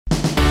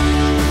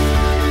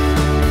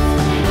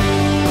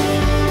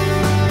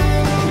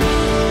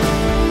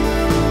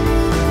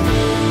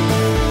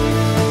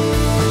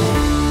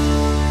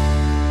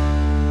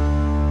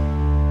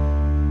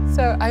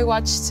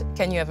watched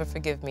Can You Ever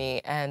Forgive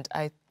Me, and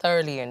I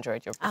thoroughly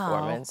enjoyed your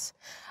performance.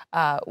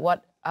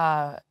 When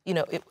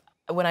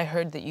I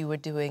heard that you were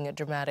doing a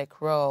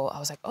dramatic role, I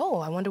was like, oh,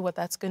 I wonder what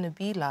that's going to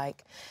be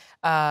like.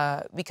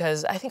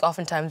 Because I think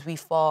oftentimes we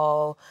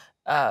fall,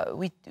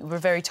 we're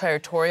very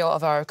territorial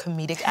of our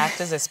comedic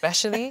actors,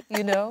 especially,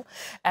 you know,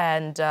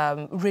 and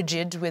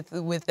rigid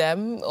with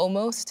them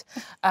almost.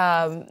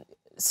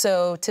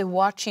 So to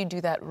watch you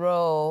do that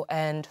role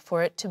and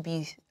for it to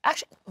be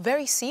actually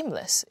very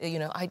seamless, you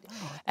know,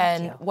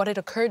 what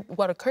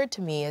occurred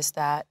to me is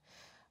that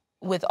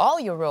with all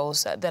your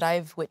roles that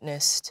I've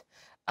witnessed,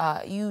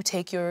 you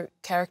take your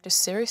characters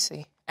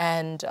seriously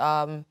and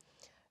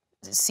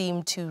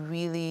seem to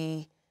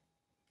really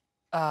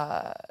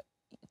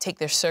take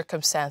their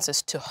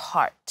circumstances to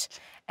heart.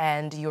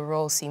 And your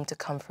roles seem to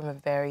come from a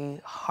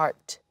very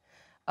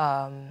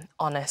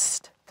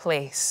honest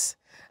place,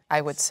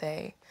 I would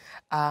say.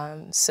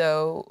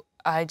 So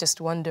I just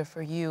wonder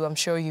for you, I'm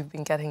sure you've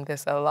been getting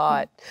this a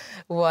lot,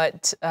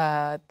 what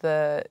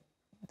the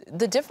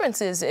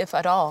difference is, if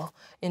at all,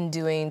 in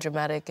doing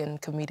dramatic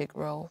and comedic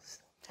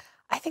roles.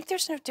 I think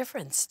there's no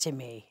difference to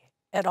me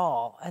at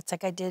all. It's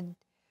like I did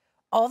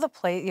all the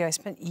plays, you know, I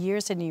spent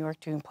years in New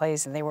York doing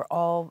plays and they were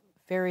all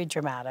very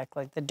dramatic,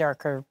 like the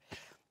darker,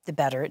 the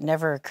better. It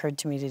never occurred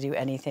to me to do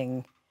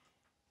anything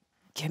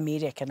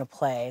comedic in a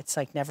play. It's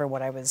like never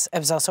what I was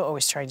also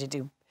always trying to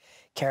do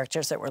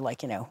characters that were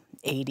like, you know,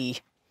 80.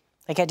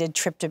 Like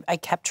I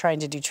kept trying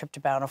to do Trip to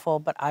Bountiful,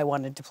 but I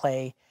wanted to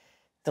play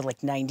the like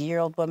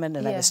 90-year-old woman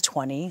and I was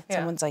 20. Yeah.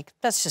 Someone's like,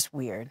 that's just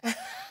weird.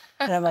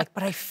 And I'm like,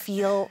 but I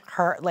feel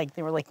her, like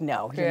they were like,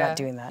 no, you're not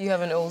doing that. You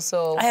have an old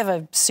soul. I have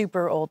a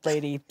super old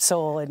lady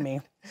soul in me.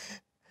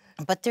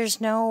 But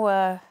there's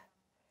no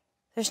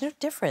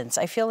difference.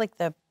 I feel like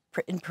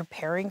in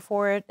preparing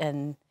for it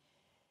and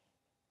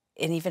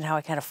even how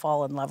I kind of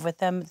fall in love with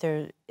them,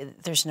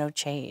 there's no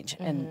change.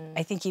 Mm-hmm. And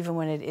I think even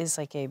when it is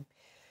like a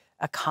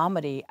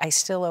comedy, I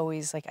still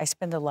always, like, I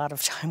spend a lot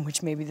of time,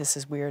 which maybe this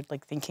is weird,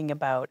 like thinking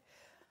about,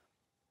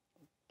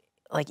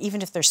 like,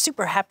 even if they're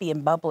super happy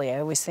and bubbly, I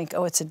always think,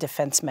 oh, it's a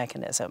defense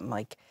mechanism.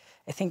 Like,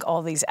 I think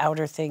all these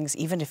outer things,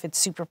 even if it's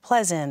super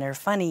pleasant or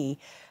funny,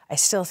 I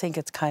still think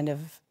it's kind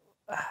of,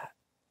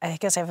 I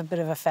guess I have a bit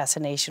of a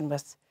fascination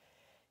with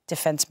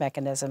defense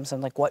mechanisms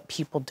and like what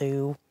people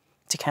do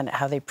to kind of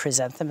how they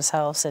present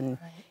themselves. And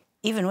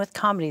even with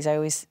comedies, I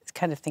always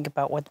kind of think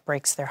about what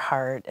breaks their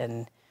heart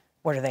and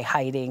what are they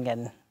hiding.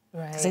 And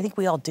because I think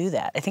we all do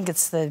that. I think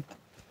it's I think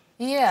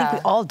we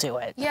all do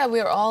it. Yeah,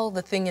 we're all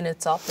the thing in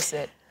its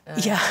opposite.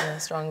 Yeah,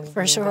 strongly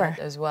for sure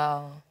as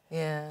well.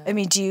 Yeah. I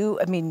mean, do you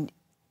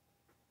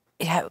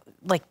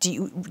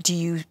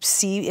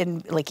see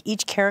in like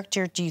each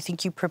character? Do you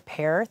think you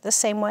prepare the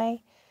same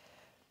way?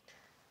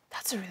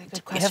 That's a really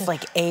good question. Do you have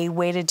like a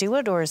way to do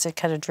it, or is it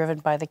kind of driven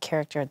by the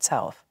character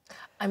itself?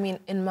 I mean,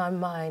 in my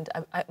mind,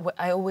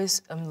 I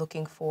always am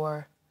looking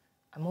for.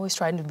 I'm always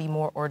trying to be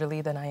more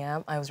orderly than I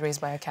am. I was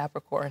raised by a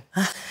Capricorn.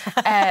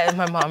 And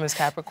my mom is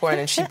Capricorn,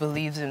 and she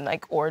believes in,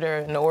 like, order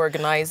and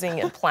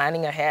organizing and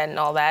planning ahead and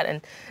all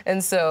that.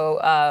 And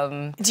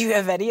so... do you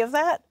have any of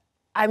that?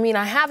 I mean,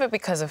 I have it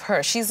because of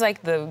her. She's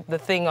like the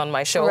thing on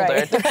my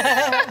shoulder. Right.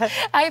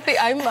 I think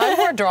I'm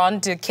more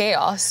drawn to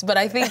chaos, but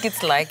I think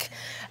it's like...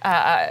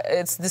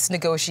 it's this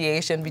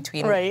negotiation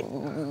between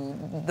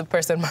the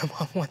person my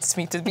mom wants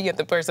me to be and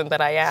the person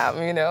that I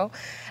am, you know?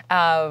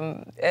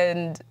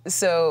 And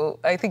so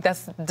I think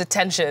that's the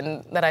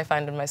tension that I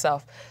find in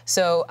myself.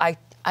 So I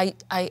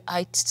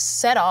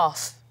set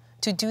off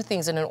to do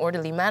things in an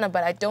orderly manner,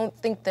 but I don't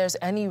think there's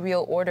any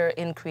real order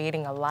in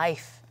creating a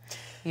life,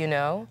 you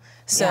know?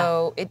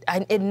 So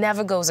it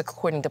never goes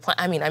according to plan.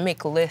 I mean, I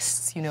make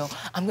lists, you know,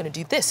 I'm going to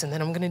do this and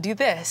then I'm going to do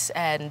this.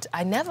 And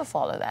I never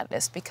follow that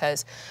list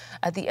because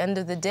at the end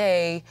of the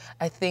day,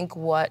 I think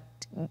what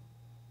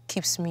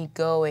keeps me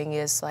going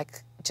is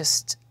like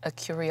just a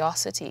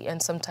curiosity.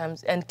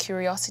 And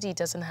curiosity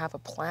doesn't have a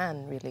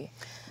plan, really.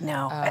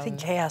 No, I think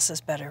chaos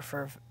is better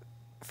for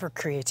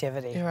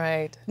creativity.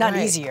 Right. Not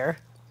easier,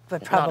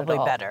 but probably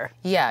better.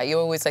 Yeah,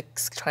 you're always like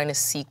trying to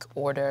seek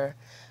order.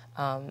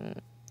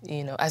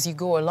 You know, as you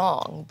go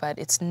along, but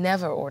it's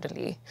never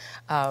orderly.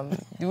 Do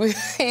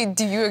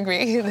you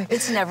agree?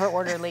 It's never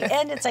orderly.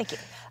 And it's like,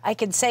 I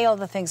can say all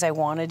the things I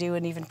want to do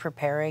and even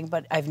preparing,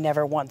 but I've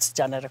never once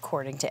done it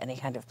according to any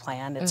kind of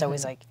plan. It's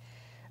always like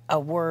a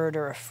word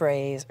or a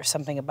phrase or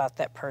something about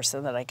that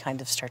person that I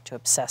kind of start to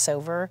obsess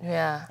over.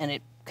 Yeah. And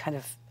it kind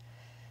of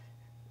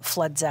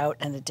floods out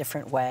in a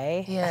different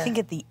way. Yeah. I think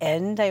at the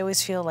end, I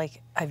always feel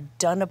like I've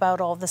done about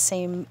all the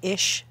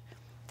same-ish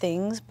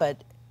things,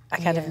 but I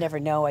kind of never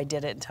know I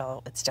did it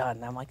until it's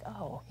done. I'm like,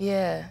 oh,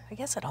 I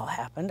guess it all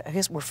happened. I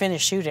guess we're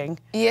finished shooting.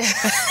 Yeah.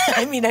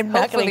 I mean, I'm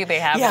not hopefully they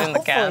have it in the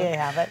can. Hopefully they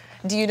have it.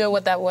 Do you know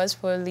what that was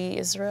for Lee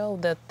Israel?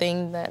 The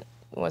thing that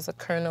was a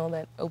kernel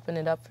that opened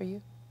it up for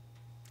you?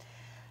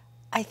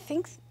 I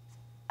think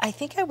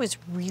I was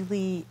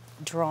really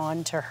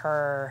drawn to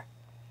her.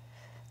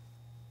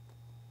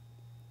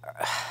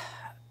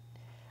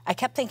 I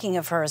kept thinking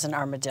of her as an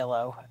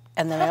armadillo,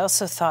 and then I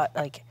also thought,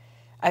 like,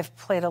 I've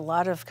played a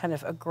lot of kind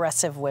of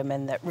aggressive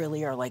women that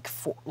really are like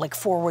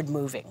forward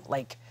moving.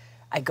 Like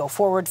I go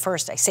forward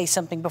first, I say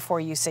something before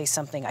you say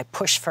something, I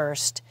push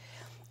first.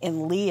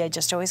 In Lee, I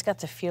just always got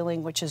the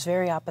feeling, which is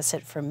very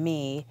opposite from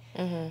me.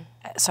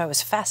 So I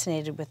was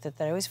fascinated with it,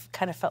 that I always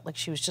kind of felt like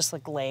she was just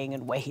like laying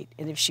in wait.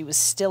 And if she was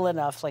still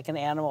enough like an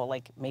animal,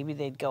 like maybe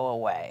they'd go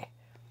away.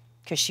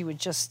 Because she would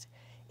just,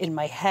 in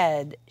my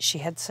head, she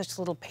had such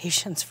little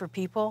patience for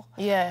people.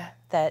 Yeah.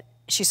 That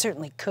she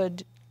certainly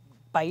could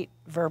bite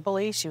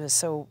verbally. She was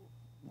so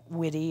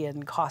witty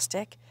and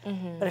caustic.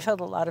 But I felt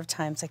a lot of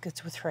times like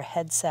it's with her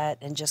headset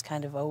and just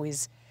kind of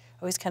always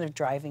kind of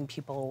driving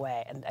people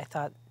away. And I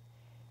thought,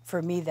 for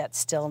me, that's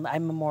still,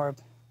 I'm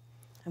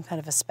kind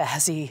of a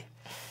spazzy,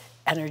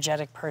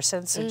 energetic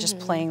person. So just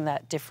playing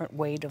that different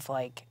weight of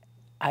like,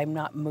 I'm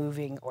not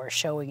moving or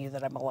showing you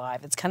that I'm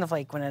alive. It's kind of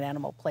like when an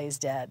animal plays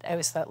dead. I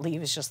always thought Lee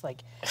was just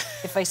like,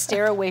 if I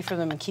stare away from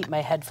them and keep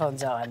my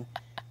headphones on,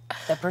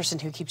 that person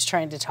who keeps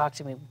trying to talk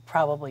to me will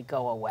probably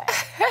go away.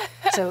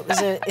 So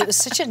it was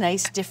such a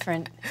nice,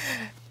 different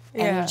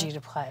energy to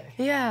play.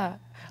 Yeah.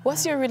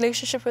 What's your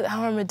relationship with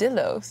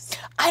armadillos?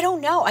 I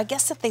don't know. I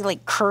guess that they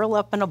like curl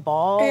up in a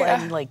ball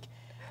and like,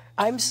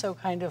 I'm so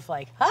kind of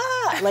like,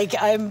 like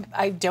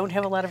I don't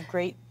have a lot of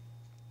great,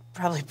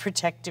 probably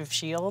protective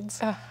shields.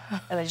 And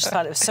I just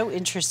thought it was so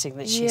interesting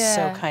that she's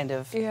so kind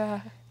of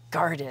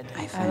guarded.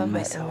 I find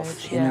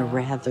myself in a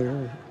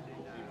rather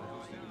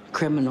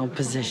criminal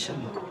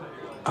position.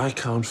 I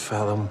can't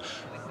fathom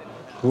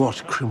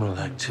what criminal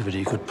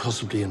activity could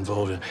possibly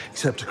involve it,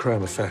 except a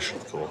crime of fashion,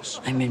 of course.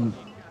 I'm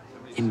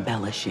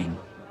embellishing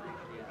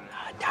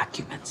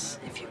documents,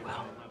 if you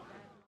will.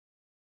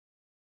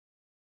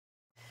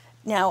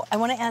 Now, I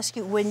want to ask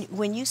you,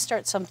 when you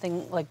start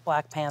something like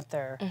Black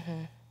Panther,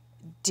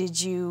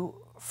 did you,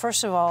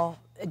 first of all,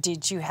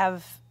 did you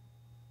have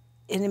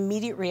an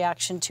immediate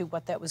reaction to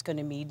what that was going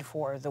to mean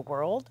for the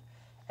world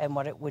and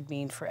what it would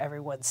mean for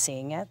everyone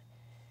seeing it?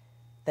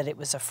 That it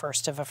was a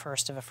first of a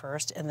first of a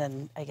first? And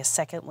then, I guess,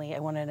 secondly, I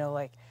want to know,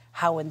 like,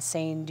 how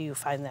insane do you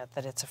find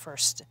that it's a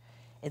first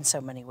in so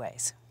many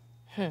ways?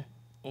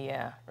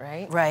 Yeah,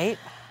 right? Right?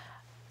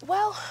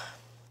 Well,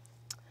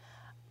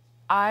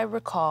 I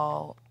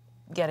recall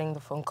getting the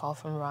phone call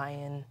from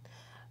Ryan.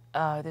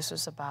 This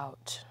was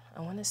about,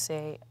 I want to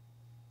say,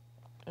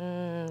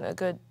 a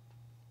good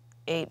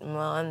 8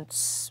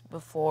 months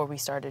before we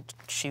started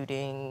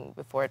shooting,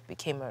 before it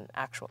became an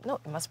actual, no,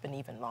 it must have been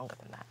even longer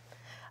than that,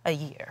 a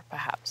year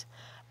perhaps.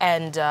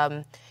 And,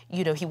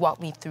 you know, he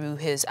walked me through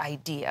his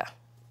idea,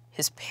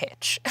 his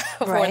pitch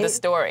for the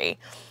story.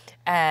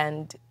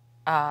 And,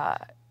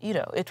 you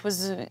know, it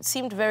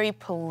seemed very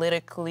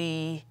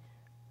politically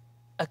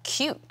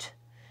acute.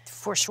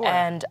 For sure.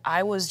 And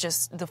I was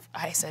just,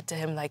 I said to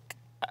him, like,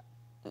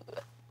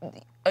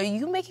 are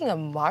you making a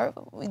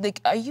Marvel? Like,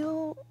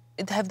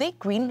 have they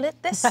greenlit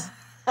this?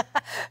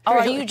 Or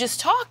are you just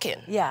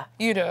talking? Yeah.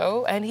 You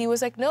know? And he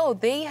was like, no,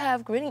 they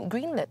have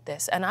greenlit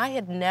this. And I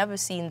had never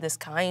seen this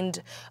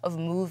kind of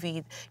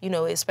movie, you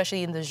know,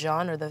 especially in the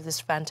genre,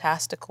 this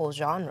fantastical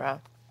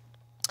genre,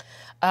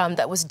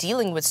 that was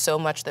dealing with so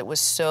much that was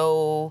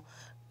so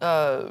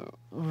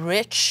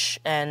rich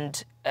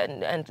and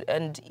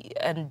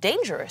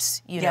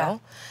dangerous, you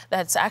know,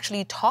 that's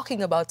actually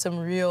talking about some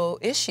real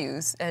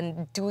issues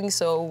and doing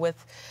so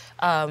with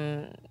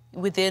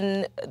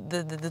within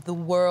the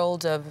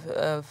world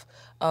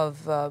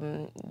of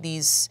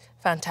these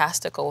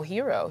fantastical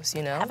heroes,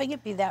 you know. Having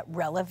it be that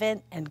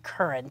relevant and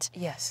current,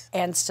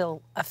 and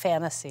still a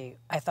fantasy,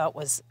 I thought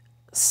was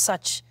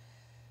such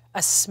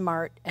a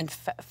smart and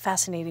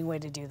fascinating way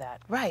to do that.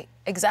 Right,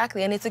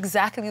 exactly, and it's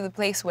exactly the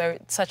place where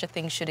such a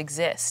thing should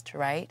exist,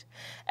 right?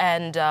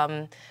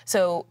 And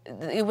so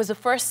it was the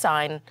first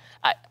sign,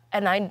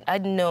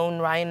 I'd known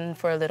Ryan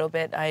for a little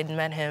bit. I'd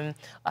met him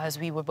as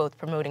we were both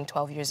promoting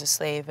 12 Years a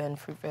Slave and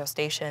Fruitvale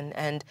Station,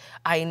 and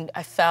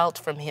I felt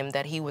from him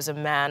that he was a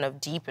man of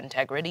deep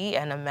integrity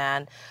and a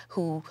man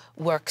who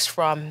works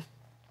from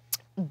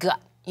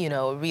gut. You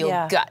know, real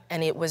gut.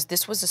 And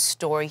this was a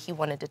story he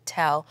wanted to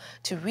tell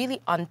to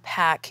really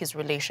unpack his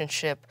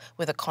relationship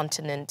with a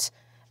continent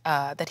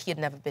that he had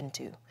never been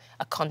to,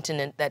 a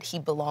continent that he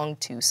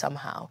belonged to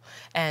somehow,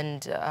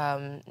 and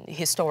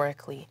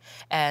historically,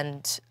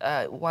 and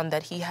one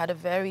that he had a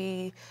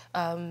very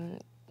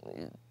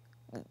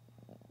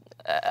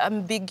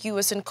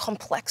ambiguous and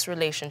complex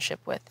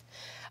relationship with.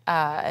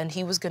 And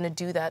he was going to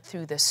do that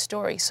through this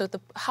story. So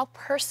how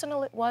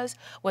personal it was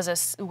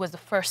the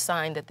first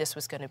sign that this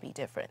was going to be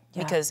different,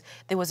 because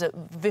there was a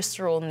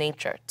visceral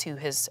nature to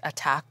his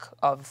attack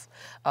of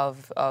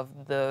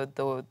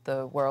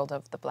the world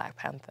of the Black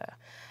Panther.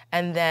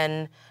 And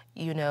then,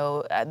 you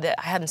know, I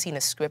hadn't seen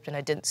a script, and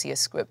I didn't see a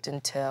script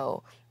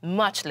until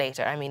much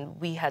later. I mean,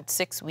 we had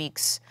 6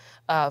 weeks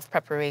of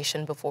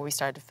preparation before we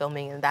started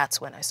filming, and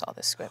that's when I saw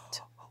the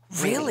script.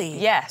 Really?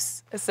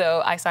 Yes.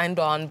 So I signed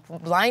on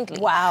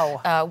blindly.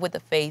 Wow. With the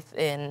faith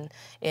in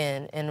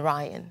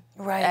Ryan.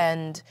 Right.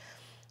 And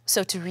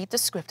so to read the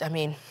script, I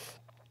mean,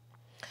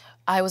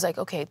 I was like,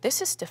 okay,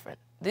 this is different.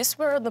 this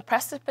were on the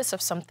precipice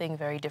of something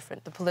very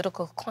different. The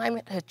political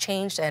climate had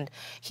changed, and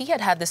he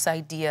had had this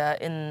idea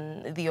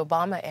in the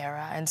Obama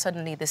era, and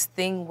suddenly this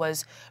thing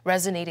was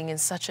resonating in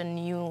such a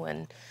new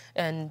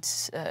and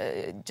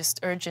just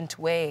urgent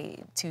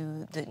way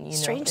to the, you know.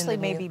 Strangely,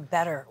 maybe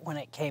better when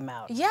it came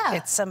out. Yeah.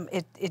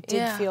 It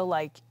did feel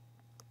like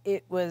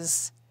it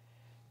was,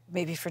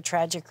 maybe for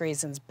tragic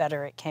reasons,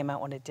 better it came out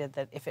when it did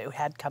than if it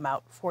had come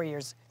out 3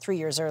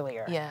 years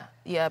earlier.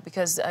 Yeah,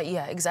 because,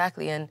 yeah,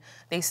 exactly. And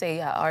they say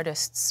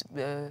artists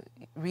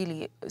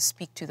really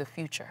speak to the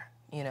future,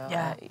 you know.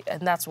 Yeah.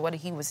 And that's what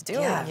he was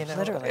doing, you know.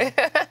 Literally.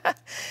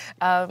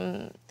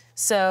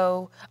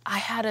 So I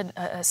had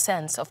a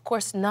sense, of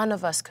course, none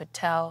of us could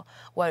tell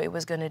what it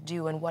was going to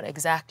do and what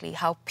exactly,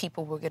 how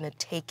people were going to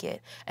take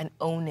it and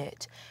own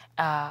it.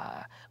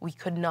 We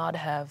could not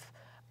have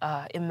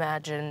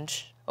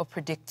imagined or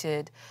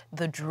predicted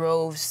the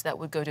droves that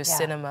would go to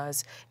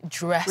cinemas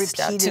dressed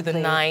up to the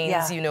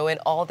nines, you know, in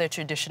all their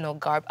traditional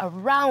garb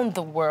around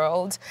the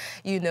world,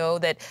 you know,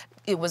 that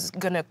it was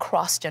going to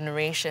cross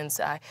generations.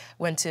 I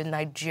went to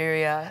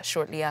Nigeria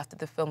shortly after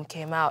the film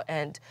came out,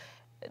 and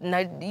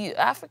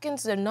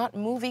Africans are not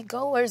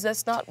moviegoers.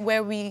 That's not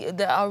where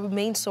our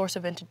main source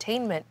of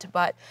entertainment.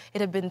 But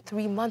it had been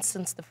 3 months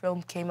since the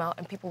film came out,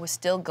 and people were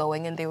still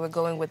going, and they were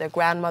going with their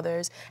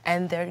grandmothers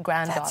and their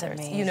granddaughters. That's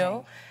amazing. You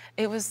know,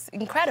 it was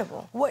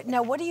incredible. What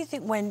do you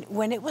think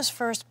when it was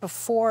first,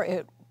 before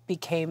it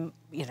became,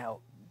 you know,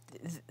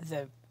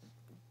 the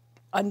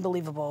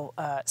unbelievable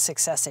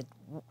success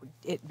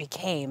it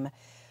became?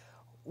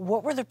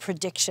 What were the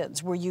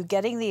predictions? Were you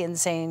getting the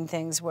insane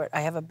things where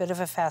I have a bit of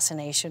a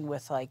fascination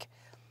with, like,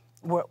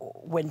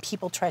 when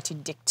people try to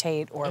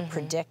dictate or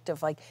predict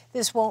of, like,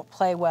 this won't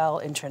play well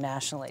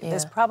internationally.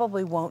 This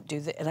probably won't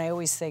do that. And I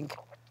always think,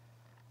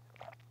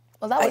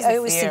 well, that was I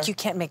always think you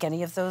can't make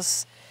any of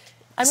those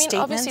statements.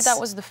 Obviously that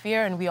was the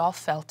fear, and we all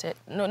felt it.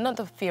 No, not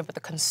the fear, but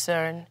the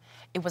concern.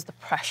 It was the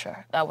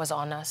pressure that was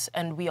on us,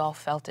 and we all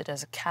felt it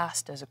as a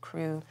cast, as a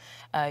crew,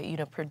 you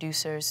know,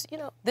 producers. You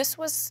know, this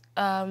was...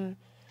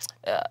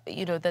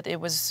 you know, that it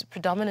was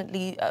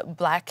predominantly a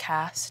black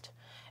cast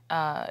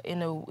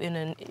in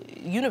a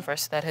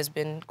universe that has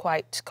been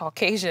quite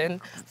Caucasian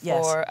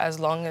for as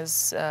long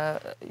as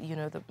you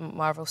know, the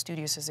Marvel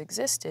Studios has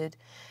existed.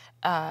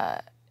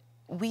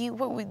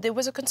 There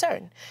was a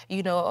concern,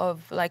 you know,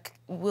 of like,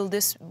 will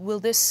this?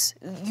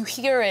 You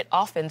hear it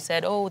often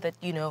said, oh, that,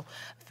 you know,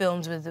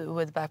 films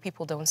with black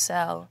people don't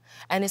sell,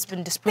 and it's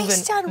been disproven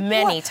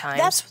many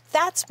times.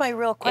 That's my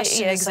real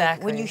question. Yeah,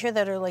 exactly. Like, when you hear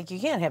that, or like, you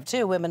can't have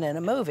 2 women in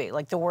a movie,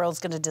 like the world's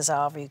going to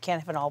dissolve, or you can't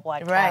have an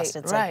all-black cast.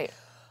 It's like,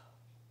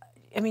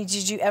 I mean,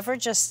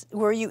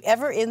 were you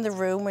ever in the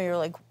room where you're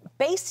like,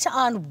 based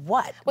on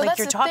what? Well, like,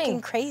 you're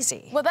talking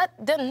crazy. Well,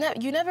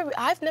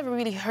 I've never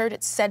really heard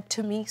it said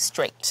to me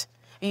straight.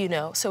 You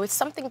know, so it's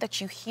something that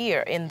you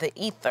hear in the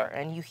ether,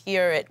 and you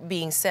hear it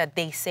being said.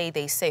 They say.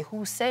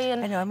 Who's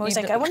saying? I know. I'm always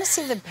like, I want to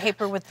see the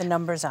paper with the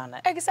numbers on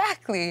it.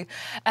 Exactly.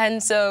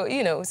 And so,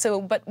 you know,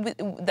 but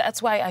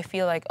that's why I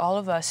feel like all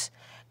of us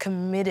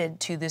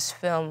committed to this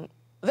film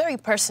very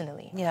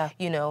personally. Yeah.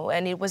 You know,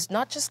 and it was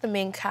not just the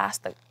main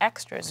cast, the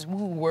extras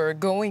who were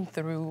going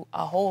through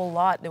a whole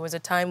lot. There was a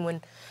time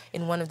when,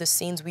 in one of the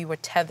scenes, we were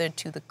tethered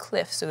to the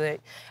cliff,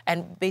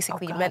 and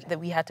basically it meant that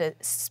we had to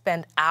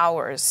spend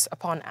hours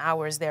upon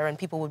hours there, and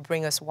people would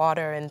bring us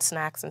water and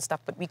snacks and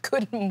stuff, but we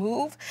couldn't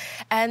move.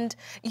 And,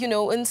 you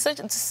know, in such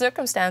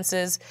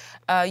circumstances,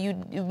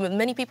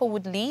 many people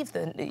would leave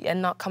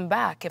and not come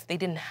back if they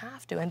didn't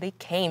have to, and they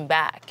came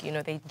back. You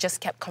know, they just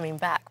kept coming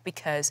back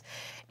because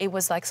it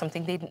was like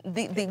something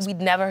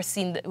we'd never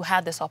seen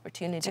had this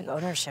opportunity. Took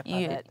ownership of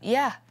it.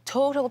 Yeah,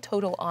 total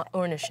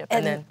ownership,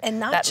 and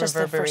not that just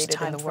the first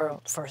time in the world.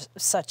 For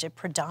such a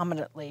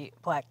predominantly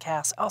black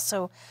cast.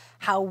 Also,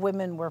 how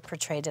women were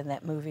portrayed in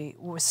that movie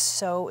was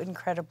so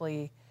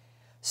incredibly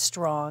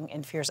strong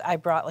and fierce.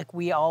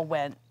 We all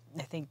went,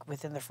 I think,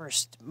 within the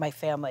first, my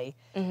family,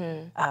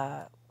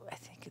 I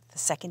think the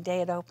second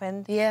day it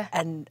opened. Yeah.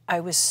 And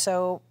I was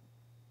so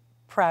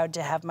proud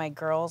to have my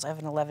girls, I have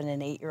an 11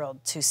 and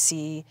 8-year-old, to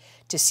see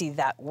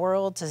that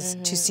world, to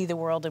see the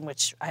world in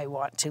which I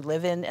want to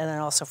live in, and then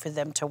also for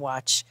them to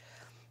watch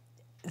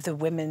the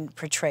women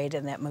portrayed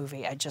in that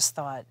movie. I just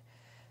thought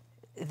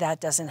that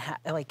doesn't have,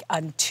 like,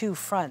 on 2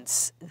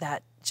 fronts,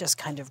 that just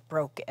kind of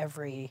broke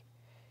every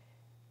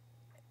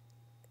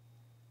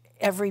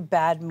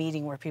bad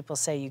meeting where people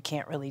say you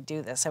can't really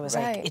do this. I was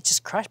like, it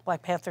just crushed,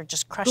 Black Panther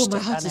just crushed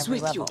it on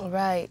every level.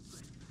 Right.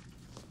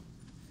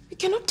 We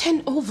cannot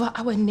turn over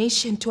our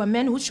nation to a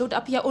man who showed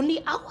up here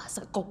only hours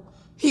ago.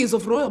 He is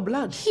of royal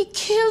blood. He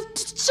killed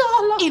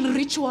T'Challa in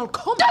ritual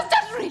combat. Does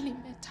that really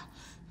matter?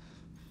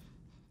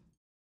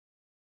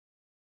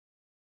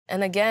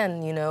 And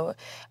again, you know,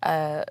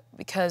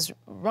 because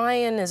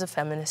Ryan is a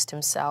feminist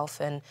himself,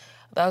 and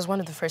that was one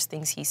of the first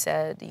things he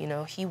said. You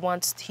know, he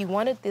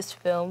wanted this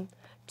film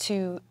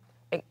to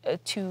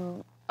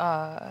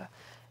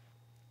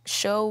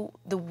show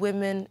the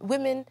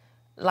women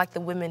like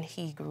the women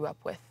he grew up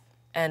with.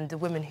 And the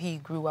women he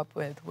grew up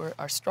with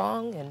are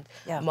strong and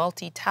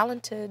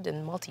multi-talented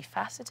and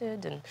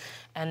multifaceted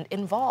and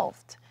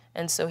involved.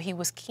 And so he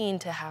was keen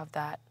to have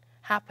that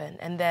happen.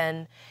 And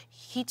then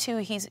he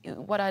too,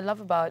 what I love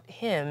about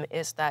him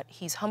is that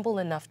he's humble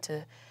enough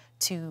to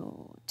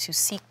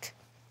seek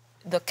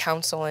the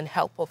counsel and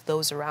help of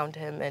those around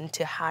him and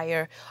to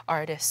hire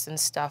artists and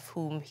stuff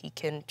whom he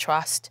can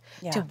trust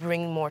to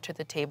bring more to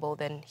the table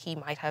than he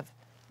might have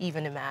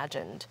even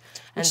imagined.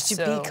 And to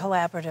be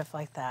collaborative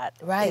like that,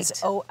 right?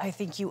 I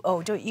think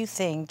don't you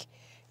think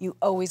you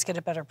always get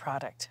a better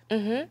product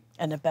and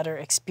a better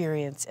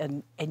experience,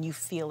 and you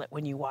feel it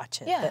when you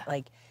watch it. Yeah. That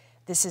like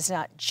this is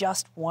not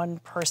just one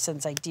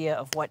person's idea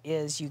of what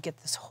is. You get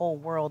this whole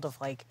world of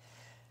like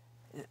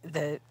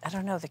the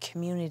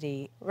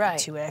community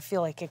to it. I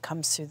feel like it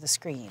comes through the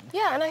screen.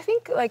 Yeah, and I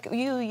think like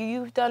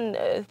you've done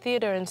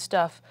theater and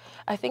stuff.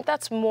 I think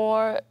that's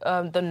more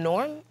the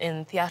norm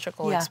in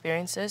theatrical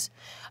experiences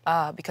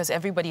because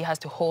everybody has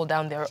to hold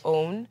down their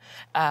own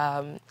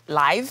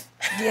live.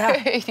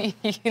 Yeah, you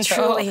know?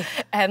 Truly.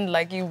 And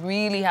like you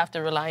really have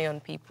to rely on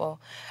people.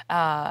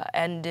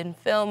 And in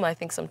film, I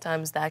think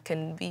sometimes that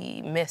can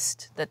be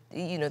missed. That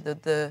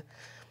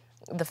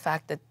the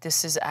fact that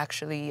this is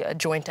actually a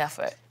joint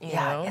effort. You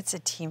know? It's a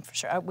team for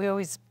sure. We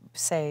always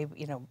say,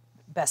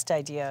 best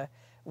idea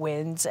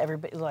wins.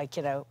 Everybody, like,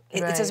 it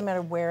doesn't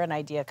matter where an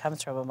idea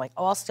comes from. I'm like,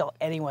 I'll steal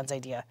anyone's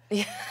idea.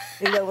 Yeah.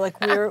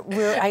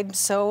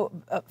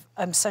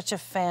 I'm such a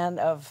fan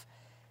of,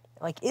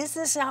 like, is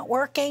this not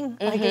working?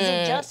 Like, is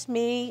it just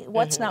me?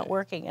 What's not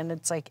working? And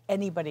it's like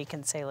anybody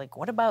can say, like,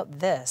 what about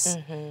this?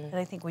 And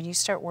I think when you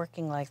start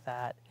working like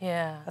that,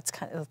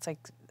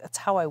 that's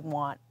how I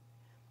want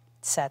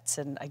sets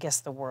and I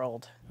guess the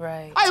world.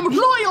 Right. I am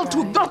loyal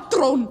to that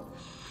throne,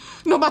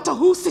 no matter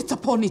who sits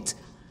upon it.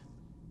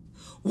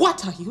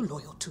 What are you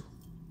loyal to?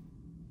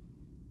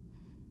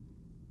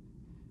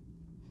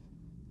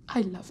 I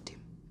loved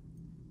him.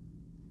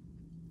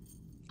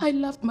 I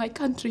loved my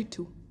country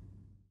too.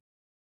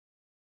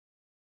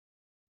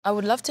 I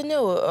would love to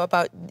know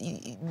about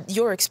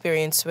your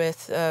experience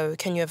with,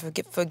 can you ever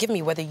forgive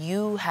me,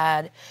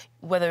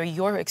 whether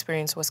your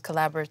experience was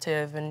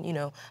collaborative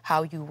and,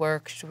 how you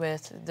worked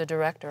with the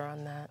director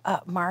on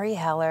that. Mari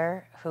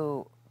Heller,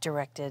 who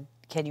directed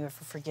Can You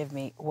Ever Forgive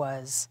Me,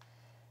 was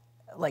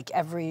like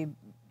every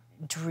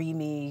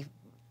dreamy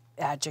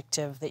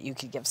adjective that you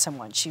could give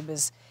someone. She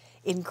was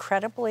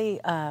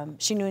incredibly,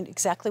 she knew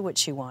exactly what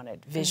she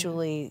wanted,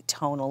 visually,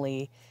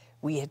 tonally.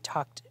 We had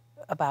talked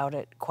about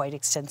it quite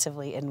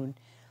extensively, and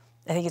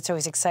I think it's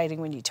always exciting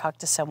when you talk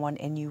to someone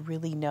and you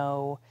really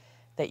know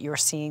that you're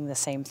seeing the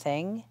same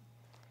thing,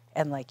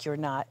 and like you're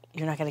not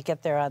going to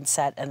get there on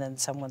set and then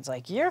someone's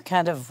like, you're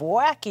kind of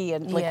wacky,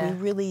 and like we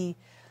really,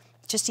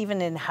 just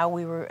even in how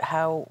we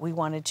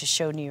wanted to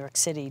show New York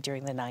City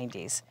during the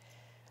 90s,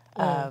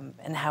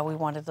 and how we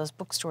wanted those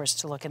bookstores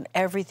to look, and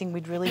everything,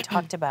 we'd really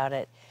talked about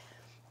it,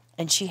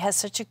 and she has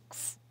such a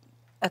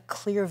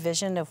clear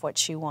vision of what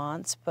she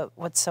wants, but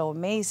what's so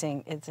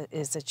amazing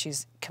is that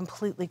she's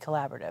completely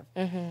collaborative.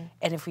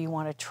 And if we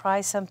want to try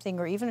something,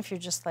 or even if you're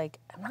just like,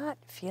 I'm not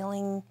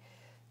feeling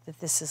that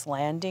this is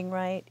landing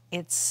right,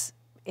 it's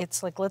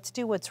like, let's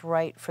do what's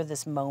right for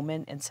this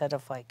moment instead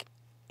of like,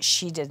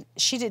 she didn't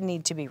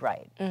need to be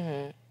right,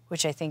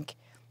 which I think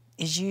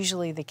is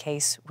usually the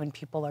case when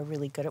people are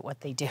really good at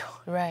what they do.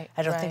 Right.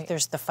 I don't think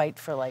there's the fight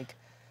for like,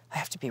 I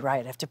have to be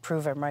right, I have to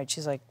prove I'm right.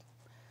 She's like,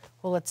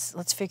 well,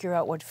 let's figure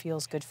out what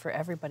feels good for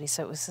everybody.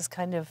 So it was this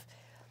kind of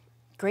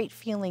great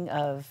feeling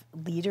of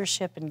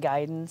leadership and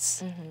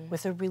guidance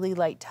with a really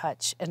light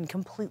touch and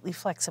completely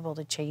flexible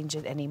to change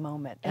at any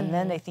moment. And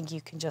then I think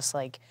you can just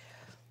like,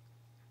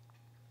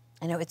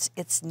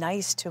 it's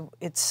nice to,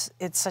 it's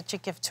such a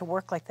gift to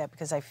work like that,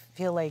 because I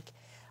feel like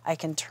I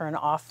can turn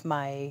off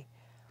my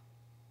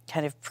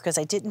because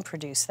I didn't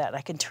produce that,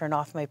 I can turn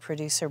off my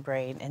producer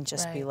brain and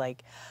just be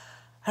like,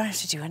 I don't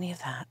have to do any of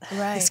that.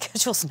 Right. The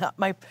schedule's not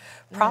my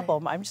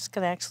problem. I'm just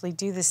going to actually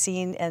do the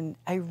scene. And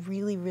I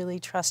really, really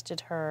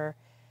trusted her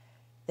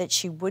that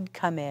she would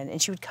come in.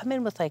 And she would come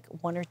in with like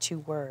 1 or 2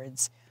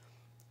 words.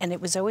 And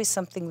it was always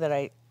something that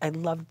I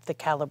loved the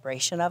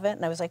calibration of it.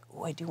 And I was like,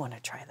 oh, I do want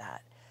to try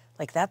that.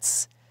 Like,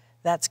 that's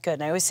good.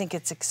 And I always think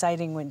it's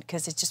exciting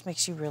because it just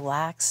makes you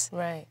relax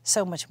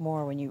so much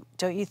more when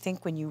don't you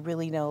think when you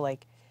really know,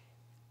 like,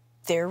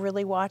 they're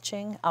really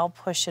watching, I'll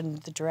push in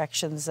the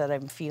directions that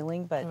I'm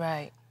feeling, but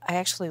I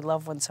actually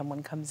love when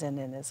someone comes in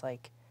and is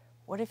like,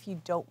 what if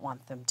you don't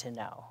want them to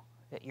know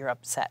that you're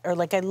upset? Or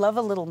like, I love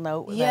a little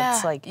note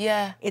that's like,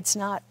 it's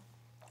not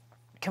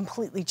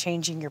completely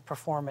changing your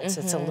performance.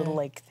 It's a little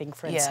like thing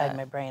for inside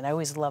my brain. I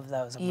always love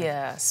those.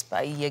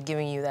 You're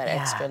giving you that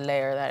extra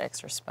layer, that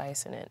extra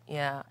spice in it.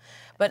 Yeah.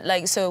 But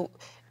like, so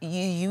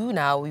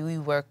we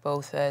work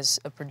both as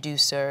a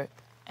producer,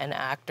 an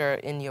actor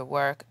in your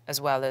work, as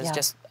well as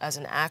just as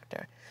an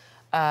actor,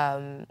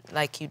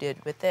 like you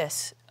did with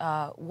this.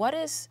 What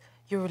is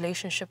your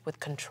relationship with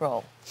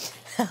control?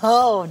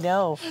 Oh,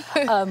 no.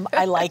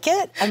 I like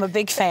it. I'm a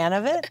big fan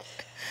of it.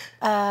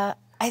 I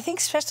think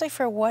especially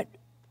for what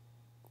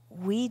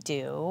we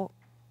do,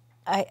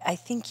 I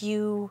think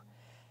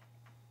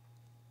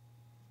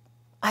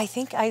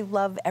I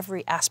love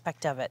every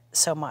aspect of it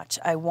so much.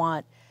 I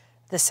want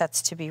the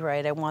sets to be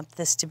right. I want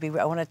this to be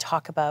right. I want to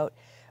talk about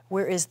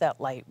where is that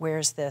light,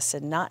 where's this,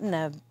 and not in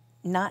a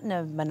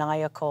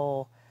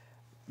maniacal,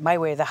 my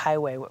way or the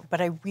highway, but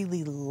I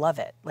really love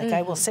it. Like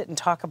I will sit and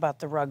talk about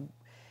the rug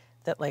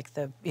that like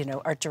the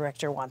art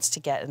director wants to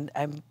get,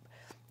 and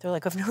they're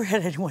like, I've never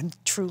had anyone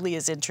truly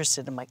as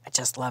interested. I'm like, I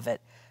just love it.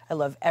 I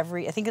love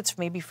I think it's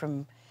maybe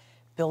from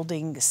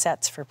building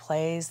sets for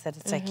plays that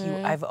it's like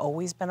I've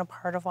always been a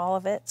part of all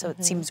of it, so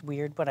it seems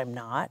weird when I'm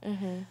not.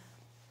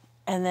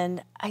 And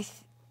then I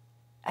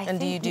think,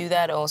 do you do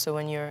that also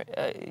when you're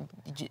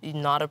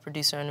not a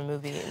producer in a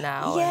movie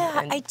now? Yeah,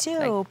 and I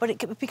do, like,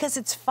 but because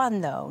it's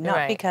fun though,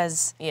 not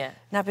because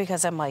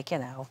I'm like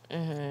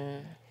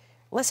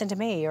listen to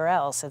me or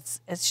else.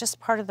 It's just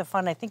part of the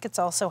fun. I think it's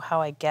also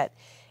how I get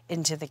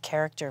into the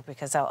character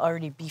because I'll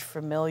already be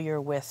familiar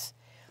with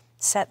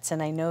sets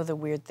and I know the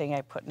weird thing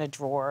I put in a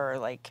drawer or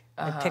like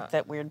I pick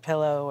that weird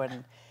pillow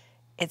and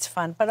it's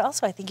fun. But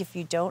also I think if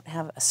you don't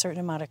have a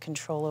certain amount of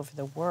control over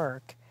the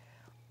work,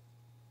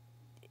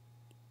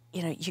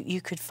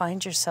 you could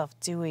find yourself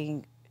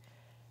doing,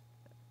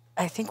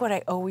 I think what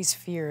I always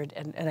feared,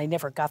 and I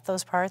never got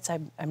those parts,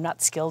 I'm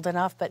not skilled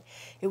enough, but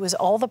it was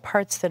all the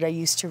parts that I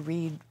used to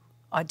read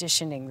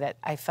auditioning that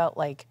I felt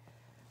like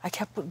I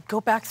kept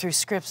go back through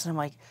scripts and I'm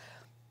like,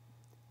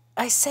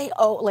 I say,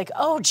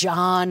 oh,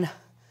 John,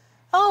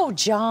 oh,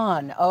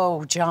 John,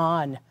 oh,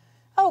 John,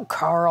 oh,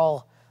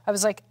 Carl. I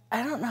was like,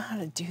 I don't know how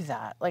to do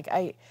that. Like,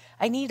 I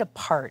need a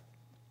part.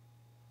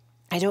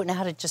 I don't know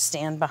how to just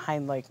stand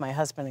behind, like, my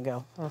husband and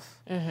go,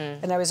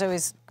 And I was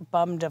always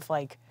bummed of,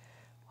 like,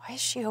 why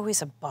is she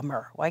always a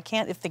bummer? Why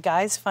can't, if the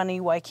guy's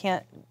funny,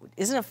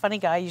 isn't a funny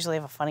guy usually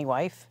have a funny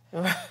wife?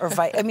 Or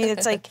I mean,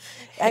 it's like,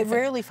 I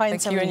rarely find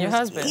like somebody you and your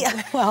husband.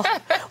 Yeah, well,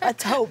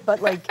 let's hope.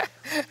 But, like,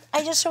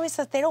 I just always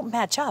thought they don't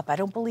match up. I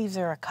don't believe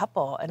they're a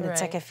couple. And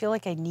it's like, I feel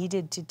like I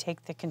needed to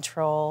take the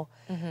control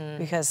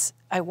because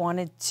I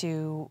wanted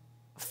to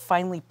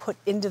finally put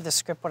into the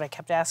script what I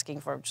kept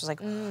asking for, which was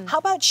like, how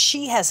about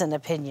she has an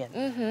opinion,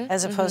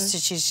 as opposed to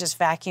she's just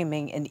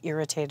vacuuming and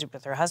irritated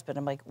with her husband.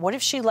 I'm like, what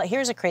if she,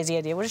 here's a crazy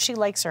idea, what if she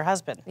likes her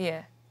husband?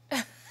 Yeah.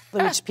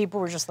 Which people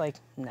were just like,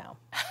 no.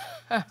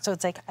 So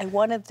it's like, I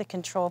wanted the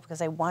control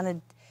because I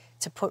wanted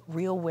to put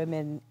real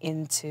women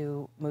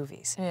into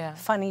movies. Yeah.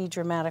 Funny,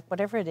 dramatic,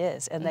 whatever it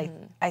is.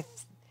 And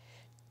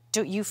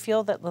do you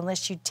feel that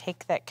unless you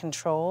take that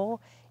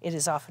control, it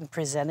is often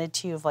presented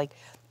to you of like,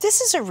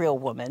 this is a real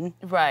woman,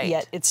 right?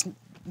 Yet it's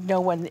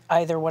no one,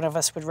 either one of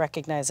us would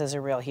recognize as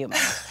a real human.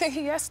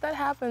 Yes, that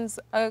happens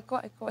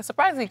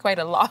surprisingly quite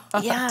a lot.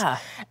 Yeah.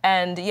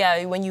 And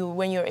yeah, when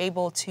you're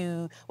able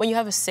to, when you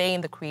have a say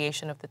in the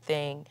creation of the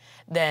thing,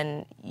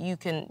 then you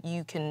can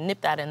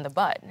nip that in the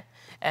bud.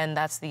 And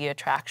that's the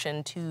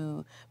attraction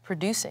to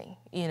producing,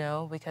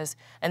 because,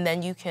 and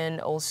then you can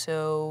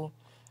also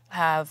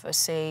have a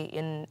say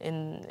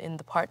in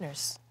the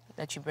partners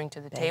that you bring to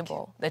the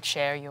table that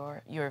share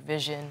your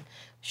vision,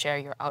 share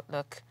your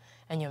outlook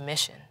and your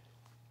mission.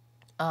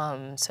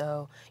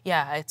 So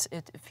yeah,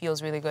 it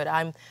feels really good.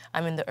 I'm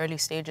in the early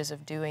stages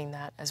of doing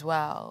that as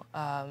well,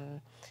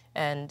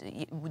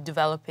 and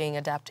developing,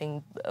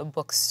 adapting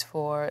books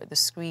for the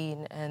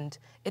screen, and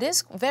it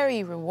is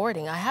very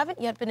rewarding. I haven't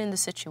yet been in the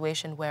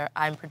situation where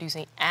I'm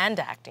producing and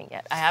acting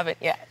yet. I haven't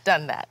yet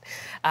done that,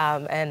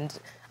 and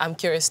I'm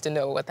curious to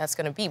know what that's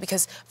going to be,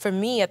 because for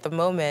me at the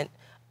moment,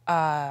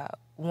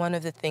 one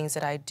of the things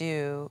that I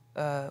do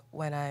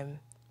when I'm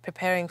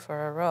preparing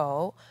for a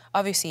role,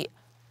 obviously,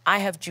 I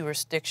have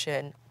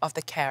jurisdiction of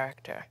the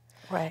character.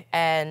 Right.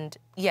 And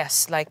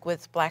yes, like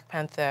with Black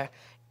Panther,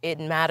 it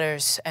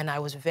matters, and I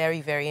was very,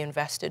 very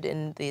invested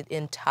in the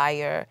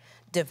entire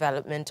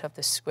development of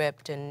the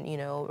script, and,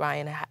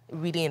 Ryan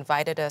really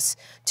invited us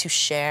to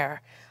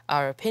share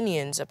our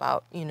opinions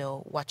about,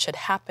 what should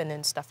happen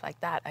and stuff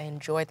like that. I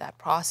enjoyed that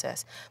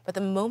process. But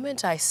the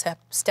moment I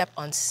step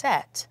on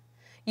set,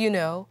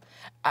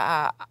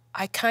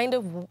 I kind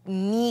of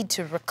need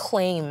to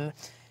reclaim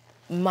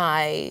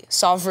my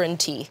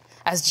sovereignty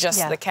as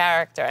just the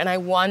character. And I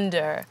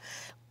wonder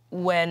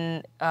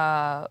when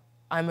I'm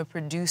a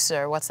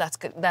producer, what's that's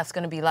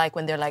going to be like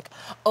when they're like,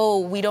 oh,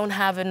 we don't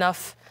have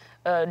enough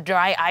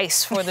dry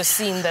ice for the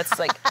scene that's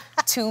like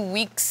 2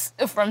 weeks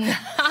from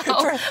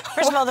now.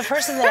 First of all, the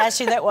person that asked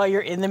you that while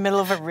you're in the middle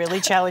of a really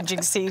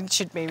challenging scene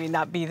should maybe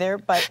not be there,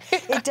 but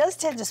it does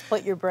tend to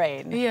split your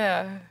brain.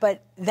 Yeah.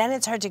 But then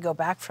it's hard to go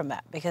back from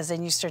that, because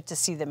then you start to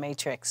see the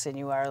Matrix and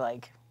you are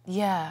like,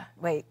 yeah,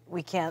 wait,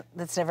 we can't,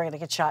 that's never going to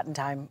get shot in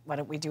time. Why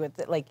don't we do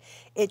it? Like,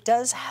 it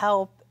does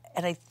help,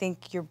 and I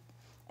think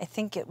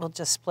it will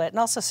just split. And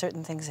also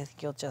certain things I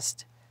think you'll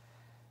just,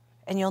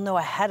 and you'll know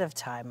ahead of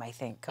time, I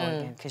think,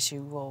 going in, because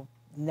you will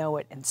know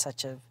it in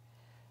such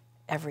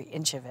every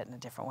inch of it in a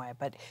different way.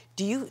 But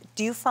do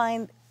you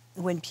find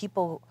when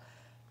people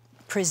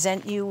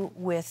present you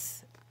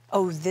with,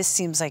 oh, this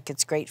seems like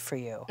it's great for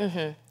you,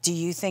 do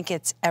you think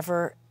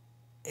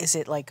is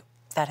it like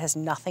that has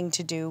nothing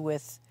to do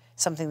with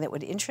something that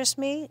would interest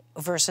me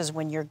versus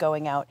when you're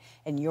going out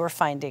and you're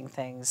finding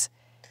things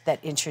that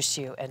interest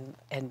you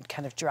and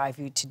kind of drive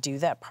you to do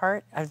that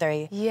part? Are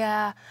they?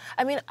 Yeah,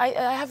 I mean, I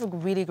have a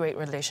really great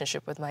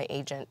relationship with my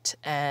agent,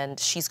 and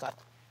she's got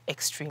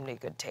extremely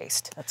good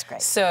taste. That's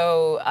great.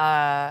 So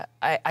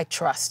I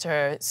trust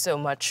her so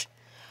much.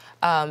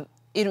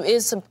 It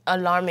is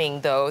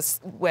alarming, though,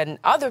 when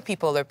other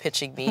people are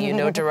pitching me, you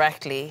know,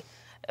 directly.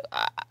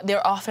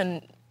 They're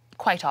often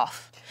quite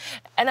off.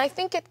 And I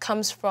think it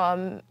comes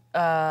from,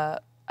 I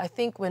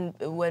think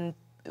when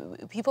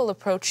people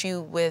approach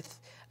you with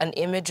an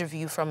image of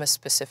you from a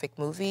specific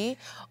movie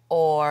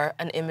or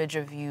an image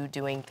of you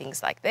doing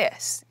things like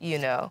this, you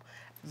know.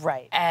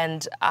 Right.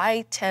 And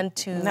I tend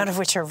to... None of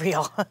which are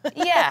real.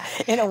 Yeah.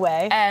 In a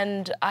way.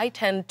 And I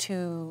tend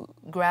to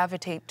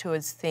gravitate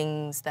towards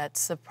things that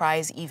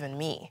surprise even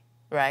me,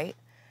 right?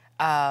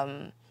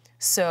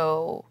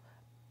 So...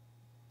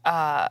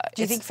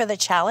 do you think for the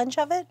challenge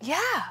of it?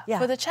 Yeah,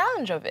 for the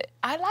challenge of it.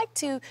 I like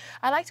to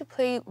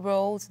play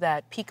roles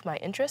that pique my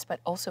interest, but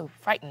also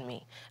frighten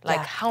me.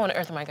 Like, how on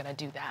earth am I going to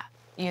do that?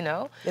 You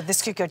know? Yeah,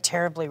 this could go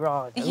terribly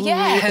wrong. Ooh.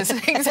 Yes,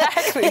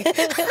 exactly.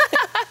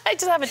 I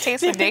just have a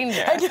taste for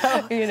danger. I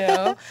know. You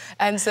know?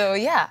 And so,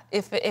 yeah,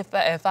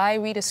 if I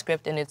read a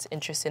script and it's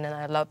interesting and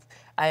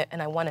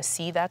I want to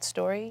see that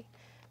story,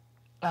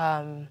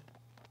 and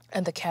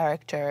the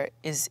character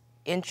is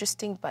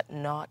interesting but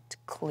not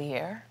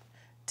clear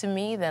to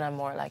me, then I'm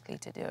more likely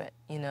to do it,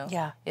 you know?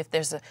 Yeah. If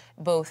there's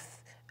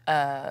both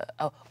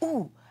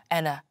ooh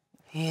and a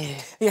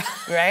yeah.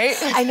 Right?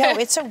 I know,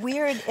 it's a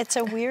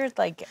weird,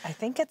 like, I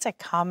think it's a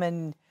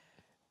common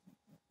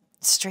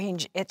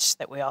strange itch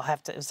that we all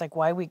have to, it's like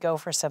why we go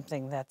for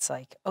something that's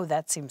like, oh,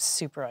 that seems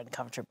super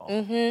uncomfortable.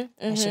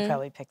 I should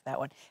probably pick that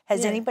one.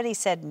 Has anybody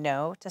said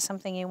no to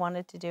something you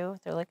wanted to do?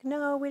 They're like,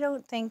 no, we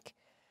don't think,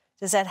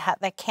 does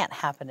that can't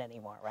happen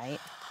anymore, right?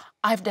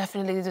 I've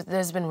definitely,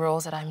 there's been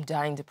roles that I'm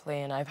dying to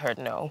play and I've heard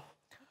no,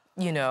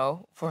 you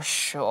know, for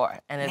sure.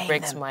 And it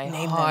breaks my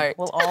heart.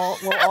 We'll all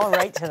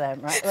write to them,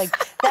 right? Like,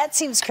 that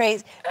seems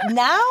crazy.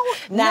 Now?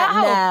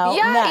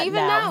 Yeah, even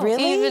now.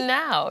 Really? Even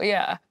now,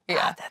 yeah.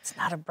 God, that's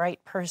not a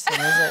bright person, is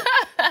it?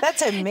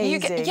 That's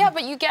amazing.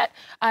 But you get,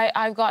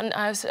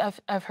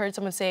 I've heard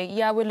someone say,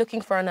 yeah, we're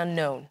looking for an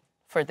unknown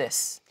for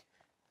this.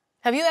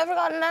 Have you ever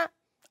gotten that?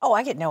 Oh,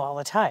 I get no all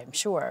the time,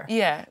 sure.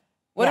 Yeah.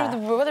 What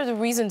are the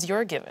reasons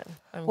you're given?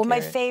 Well,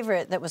 my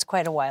favorite, that was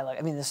quite a while ago,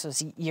 I mean, this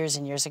was years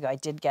and years ago, I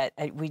did get,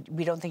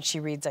 we don't think she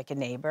reads like a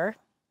neighbor,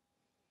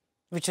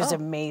 which was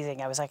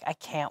amazing. I was like, I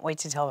can't wait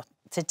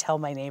to tell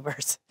my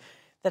neighbors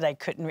that I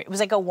couldn't read. It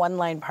was like a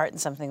one-line part in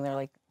something. They're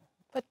like,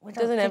 but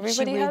doesn't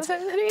everybody have a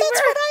neighbor?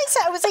 That's what I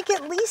said. I was like,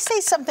 at least say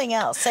something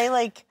else. Say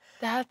like,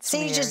 say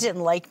weird. You just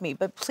didn't like me,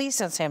 but please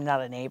don't say I'm not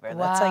a neighbor.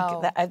 That's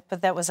like,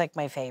 but that was like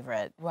my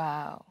favorite.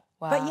 Wow.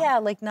 But yeah,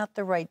 like not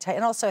the right type.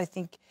 And also I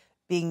think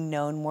being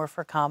known more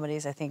for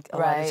comedies, I think a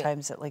lot of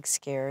times it like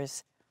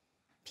scares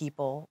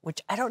people,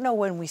 which I don't know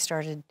when we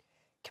started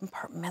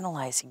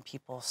compartmentalizing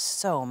people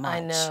so much. I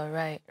know,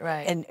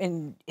 right.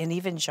 And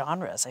even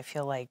genres, I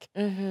feel like,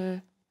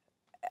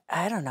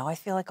 I don't know, I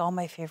feel like all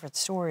my favorite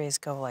stories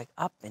go like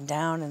up and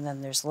down, and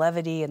then there's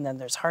levity, and then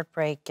there's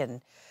heartbreak,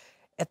 and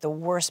at the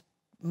worst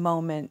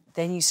moment,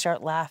 then you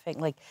start laughing.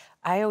 Like,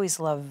 I always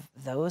love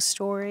those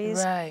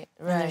stories. Right.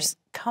 And there's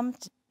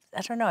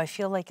I don't know, I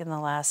feel like in the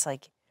last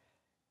like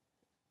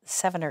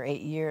 7 or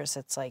 8 years,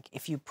 it's like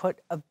if you put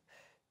a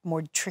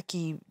more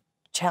tricky,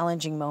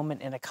 challenging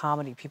moment in a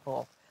comedy,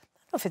 people, I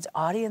don't know if it's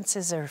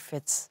audiences or if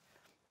it's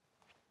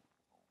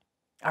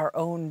our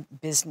own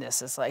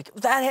business, is like,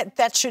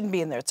 that shouldn't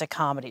be in there, it's a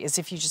comedy, as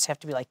if you just have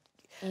to be like,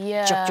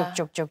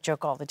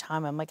 joke all the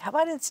time. I'm like, how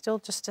about it's still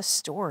just a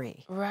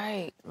story?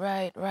 Right,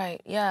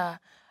 yeah.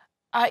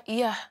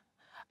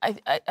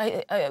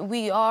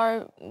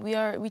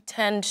 We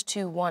tend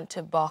to want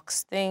to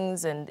box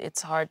things, and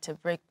it's hard to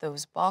break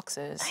those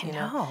boxes. I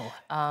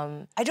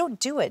know. I don't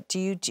do it.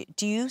 Do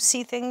you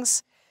see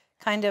things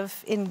kind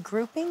of in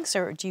groupings,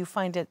 or do you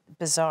find it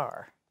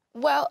bizarre?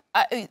 Well,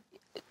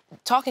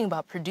 talking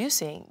about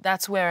producing,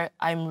 that's where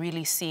I'm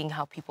really seeing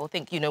how people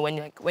think. You know,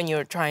 when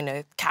you're trying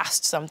to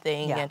cast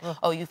something, and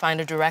you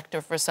find a director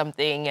for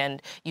something,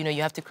 and you know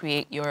you have to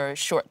create your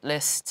short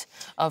list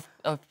of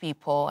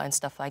people and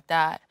stuff like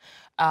that.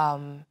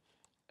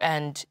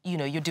 And, you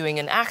know, you're doing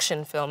an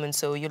action film, and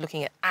so you're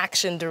looking at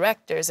action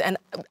directors. And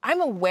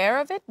I'm aware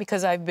of it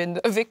because I've been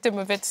a victim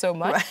of it so